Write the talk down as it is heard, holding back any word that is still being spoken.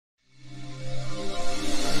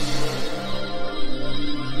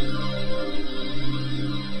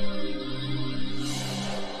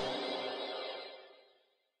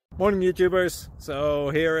Morning YouTubers.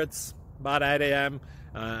 So here it's about 8 a.m.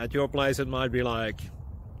 At your place it might be like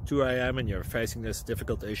 2 a.m. and you're facing this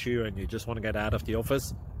difficult issue and you just want to get out of the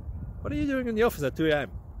office. What are you doing in the office at 2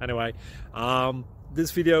 a.m.? Anyway,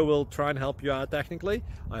 this video will try and help you out technically.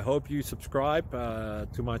 I hope you subscribe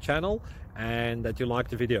to my channel and that you like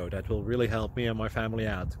the video. That will really help me and my family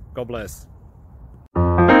out. God bless.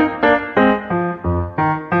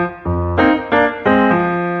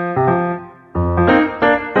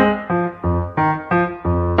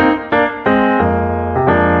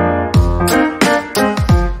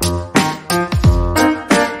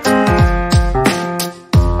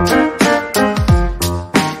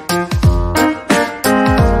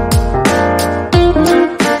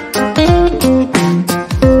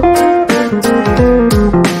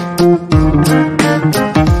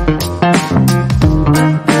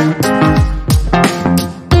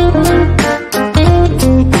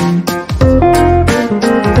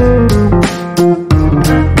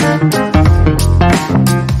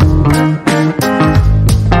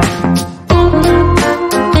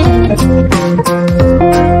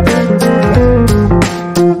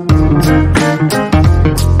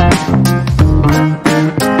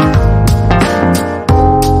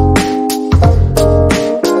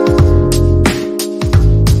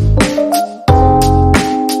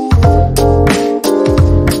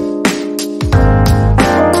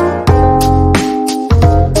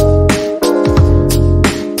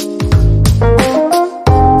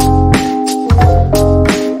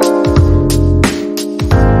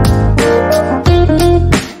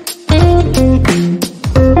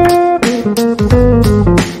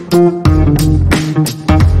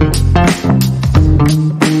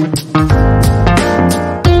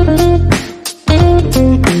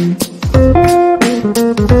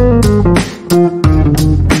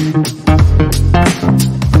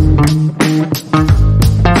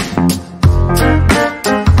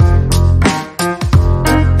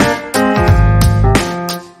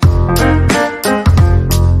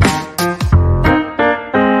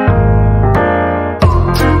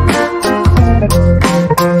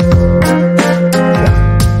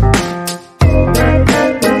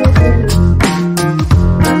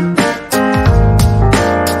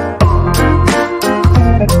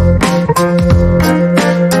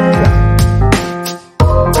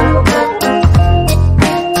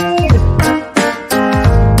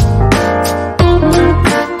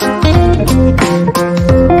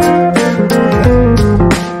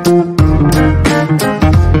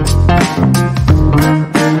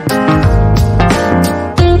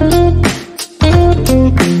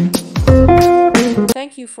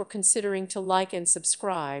 Thank you for considering to like and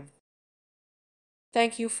subscribe.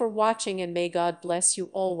 Thank you for watching and may God bless you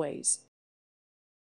always.